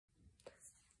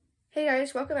Hey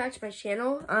guys, welcome back to my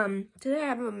channel. Today I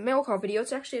have a mail call video.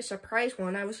 It's actually a surprise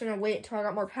one. I was gonna wait until I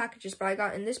got more packages, but I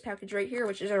got in this package right here,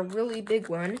 which is a really big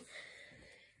one.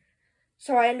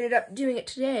 So I ended up doing it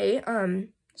today.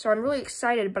 So I'm really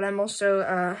excited, but I'm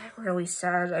also, really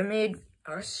sad. I made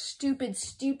a stupid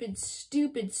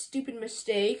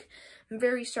mistake. I'm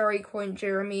very sorry, Coin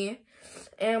Jeremy.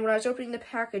 And when I was opening the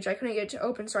package, I couldn't get it to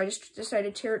open, so I just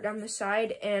decided to tear it down the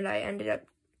side, and I ended up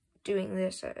doing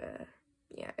this,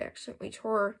 yeah, I accidentally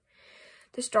tore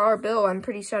this dollar bill. I'm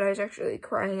pretty sad. I was actually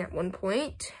crying at one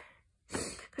point.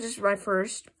 Because this is my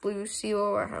first blue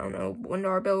seal, I don't know,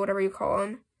 $1 bill, whatever you call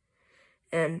them.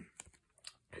 And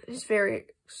it's very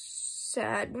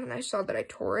sad when I saw that I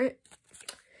tore it.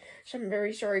 So I'm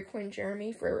very sorry, Coin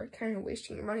Jeremy, for kind of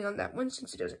wasting your money on that one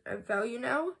since it doesn't have value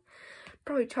now.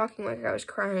 Probably talking like I was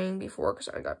crying before because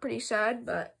I got pretty sad,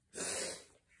 but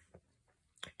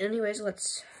anyways,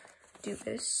 let's do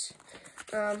this.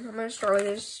 I'm going to start with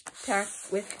this pack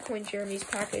with Coin Jeremy's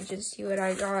package and see what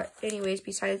I got anyways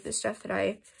besides the stuff that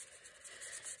I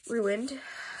ruined.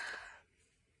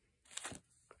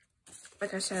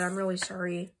 Like I said, I'm really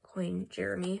sorry, Coin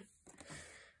Jeremy.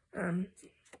 Yeah.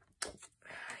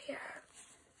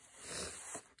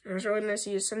 It was really nice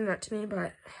of you to send that to me,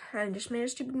 but I just made a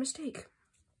stupid mistake.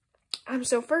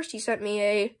 So first he sent me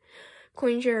a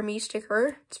Coin Jeremy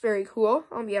sticker. It's very cool.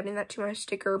 I'll be adding that to my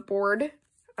sticker board.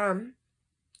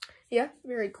 Yeah,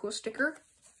 very cool sticker.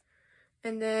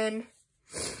 And then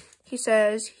he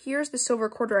says, here's the silver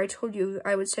quarter I told you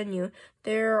I would send you.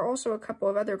 There are also a couple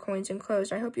of other coins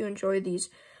enclosed. I hope you enjoy these.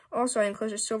 Also, I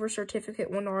enclosed a silver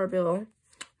certificate $1 bill,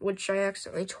 which I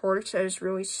accidentally tore because I was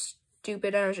really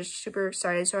stupid. I was just super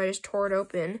excited, so I just tore it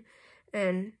open.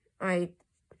 And I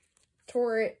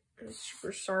tore it. I'm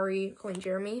super sorry, Coin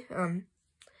Jeremy. I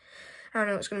don't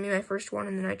know, it's going to be my first one,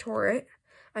 and then I tore it.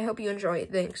 I hope you enjoy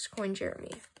it. Thanks, Coin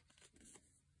Jeremy.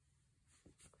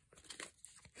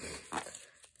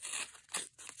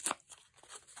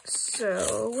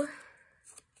 So,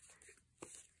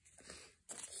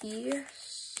 he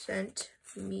sent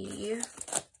me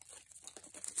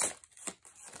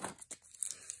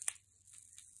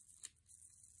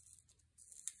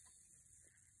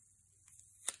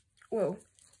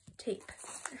tape.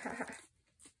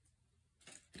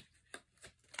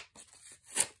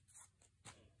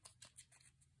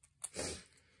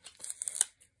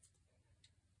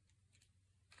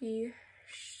 He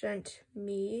sent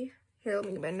me, here, let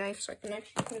me get my knife so I can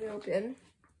actually cut it open,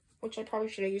 which I probably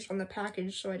should have used on the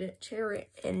package so I didn't tear it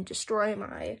and destroy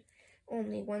my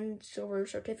only one silver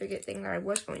certificate thing that I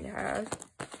was going to have.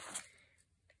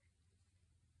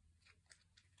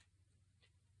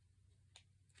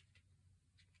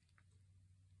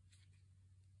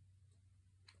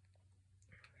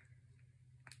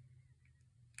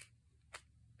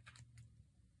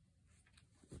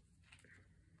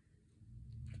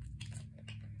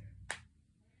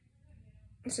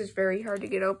 This is very hard to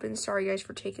get open. Sorry guys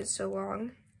for taking so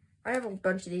long. I have a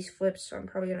bunch of these flips, so I'm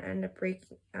probably gonna end up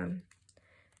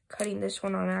cutting this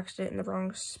one on accident in the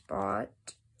wrong spot.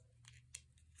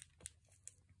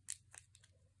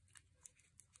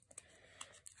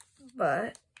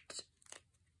 But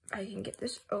I can get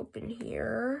this open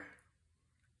here.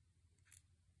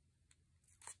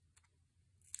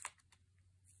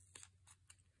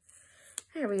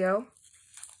 There we go.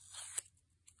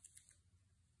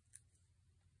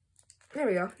 There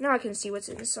we go. Now I can see what's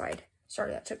inside.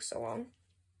 Sorry that took so long.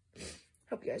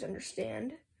 Hope you guys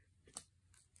understand.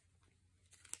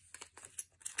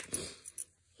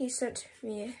 He sent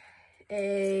me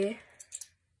a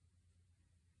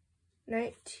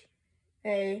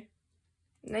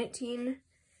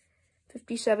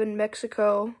 1957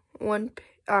 Mexico 1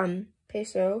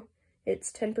 peso.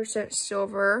 It's 10%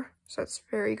 silver, so that's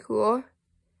very cool.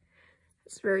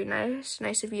 It's very nice.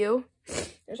 Nice of you.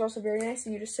 It's also very nice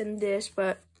of you to send this,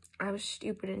 but I was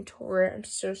stupid and tore it. I'm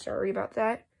so sorry about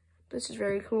that. This is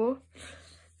very cool.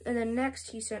 And then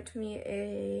next, he sent me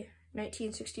a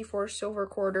 1964 silver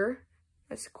quarter.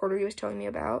 That's the quarter he was telling me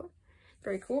about.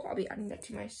 Very cool. I'll be adding that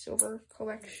to my silver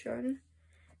collection.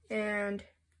 And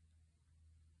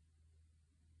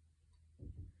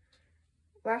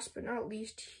last but not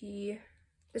least,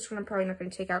 this one I'm probably not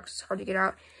going to take out because it's hard to get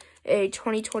out. A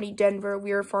 2020 Denver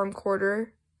Weir Farm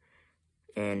quarter.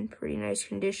 In pretty nice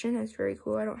condition. That's very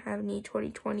cool. I don't have any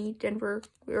 2020 Denver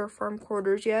Weir Farm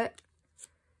quarters yet.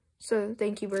 So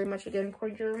thank you very much again,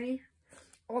 Coin Jeremy.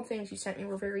 All the things you sent me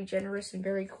were very generous and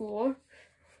very cool.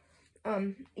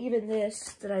 Even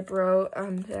this that I broke,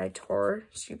 that I tore,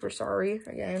 super sorry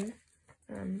again.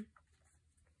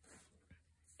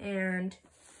 And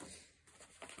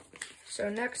So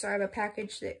next I have a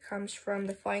package that comes from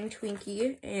the Flying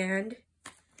Twinkie, and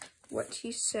what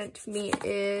he sent me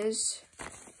is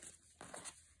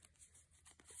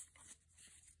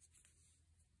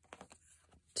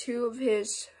two of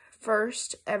his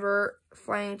first ever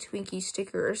Flying Twinkie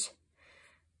stickers.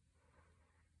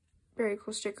 Very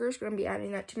cool stickers. Going to be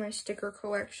adding that to my sticker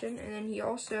collection. And then he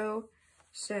also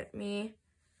sent me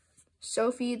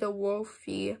Sophie the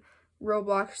Wolfie,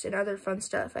 Roblox, and other fun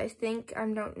stuff. I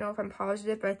don't know if I'm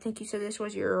positive, but I think you said this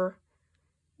was your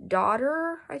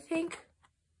daughter, I think,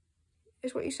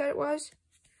 is what you said it was.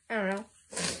 I don't know.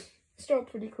 Still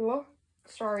pretty cool.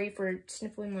 Sorry for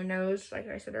sniffling my nose. Like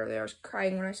I said earlier, I was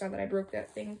crying when I saw that I broke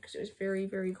that thing because it was very,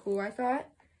 very cool, I thought.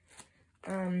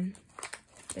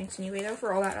 Thanks anyway, though,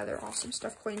 for all that other awesome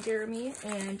stuff, Coin Jeremy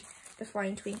and the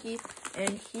Flying Twinkie.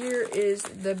 And here is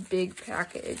the big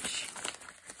package.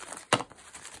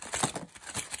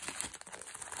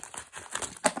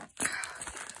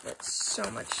 That's so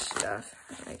much stuff.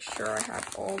 I'll make sure I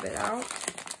have all of it out.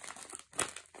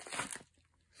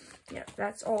 Yep,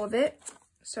 that's all of it.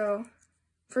 So,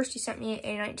 first he sent me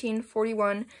a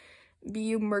 1941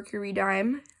 BU Mercury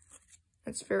dime.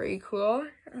 That's very cool.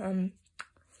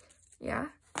 Yeah.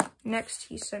 Next,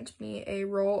 he sent me a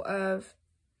roll of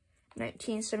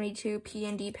 1972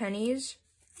 P&D pennies.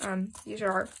 These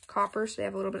are copper, so they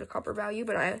have a little bit of copper value,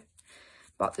 but I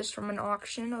bought this from an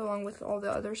auction along with all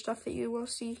the other stuff that you will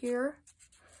see here.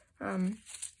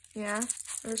 Yeah,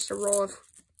 there's a roll of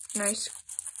nice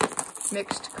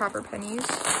mixed copper pennies.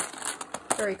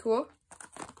 Very cool.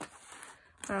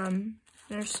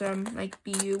 There's some like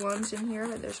BU ones in here.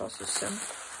 There's also some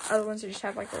other ones that just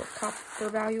have like a copper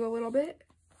value a little bit.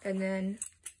 And then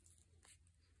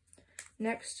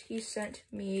next he sent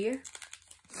me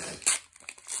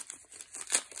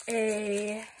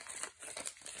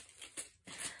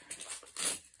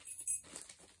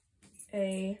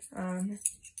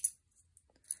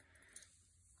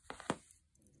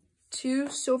two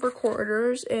silver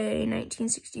quarters, a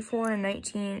 1964 and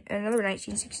another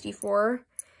 1964,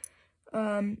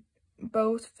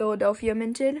 both Philadelphia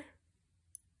minted.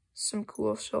 Some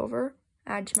cool silver.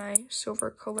 Add to my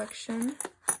silver collection.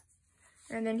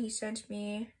 And then he sent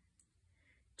me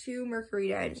two Mercury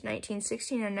dimes,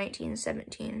 1916 and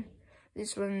 1917.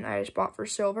 This one I just bought for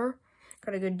silver.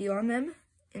 Got a good deal on them.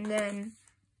 And then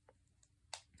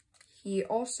he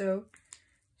also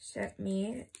sent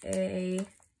me a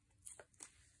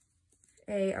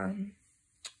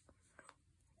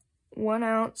 1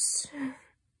 ounce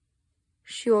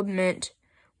Shield Mint,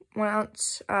 1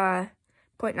 ounce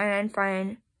 0.99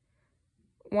 fine,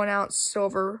 1 ounce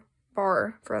silver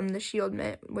bar from the Shield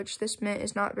Mint, which this mint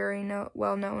is not very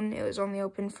well known. It was only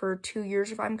open for 2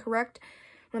 years, if I'm correct.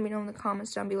 Let me know in the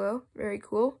comments down below. Very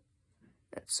cool.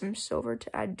 That's some silver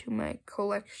to add to my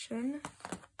collection.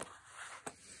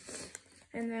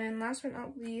 And then last but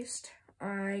not least,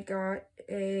 I got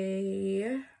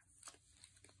a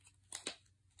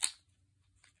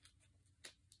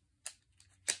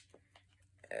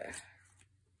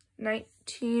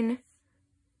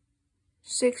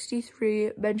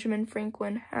 $1963 Benjamin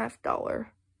Franklin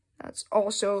 $50. That's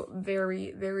also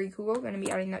very, very cool. I'm going to be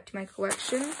adding that to my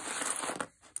collection.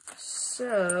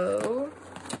 So,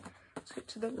 let's get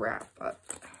to the wrap up.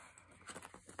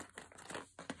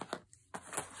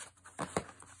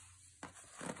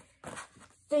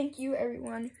 Thank you,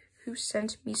 everyone who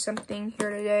sent me something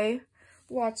here today.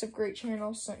 Lots of great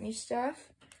channels sent me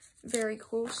stuff. Very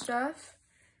cool stuff.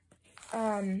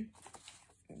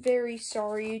 Very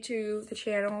sorry to the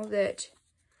channel that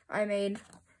I made.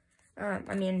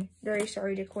 Very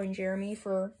sorry to Coin Jeremy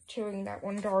for doing that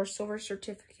 $1 silver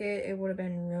certificate. It would have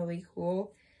been really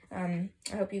cool. I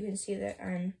hope you can see that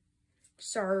I'm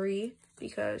sorry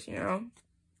because, you know,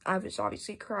 I was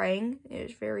obviously crying. It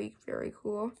was very, very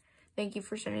cool. Thank you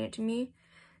for sending it to me.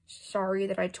 Sorry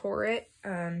that I tore it.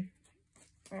 I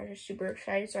was just super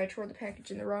excited, so I tore the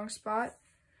package in the wrong spot.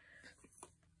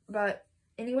 But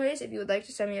anyways, if you would like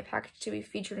to send me a package to be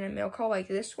featured in a mail call like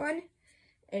this one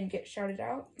and get shouted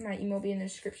out, my email will be in the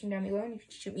description down below, and you can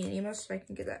shoot me an email so I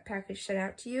can get that package sent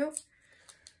out to you.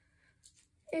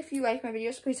 If you like my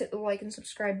videos, please hit the like and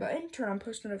subscribe button, turn on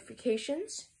post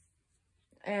notifications,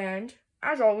 and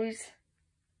as always,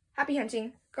 happy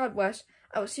hunting, God bless.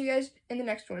 I will see you guys in the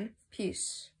next one.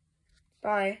 Peace.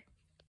 Bye.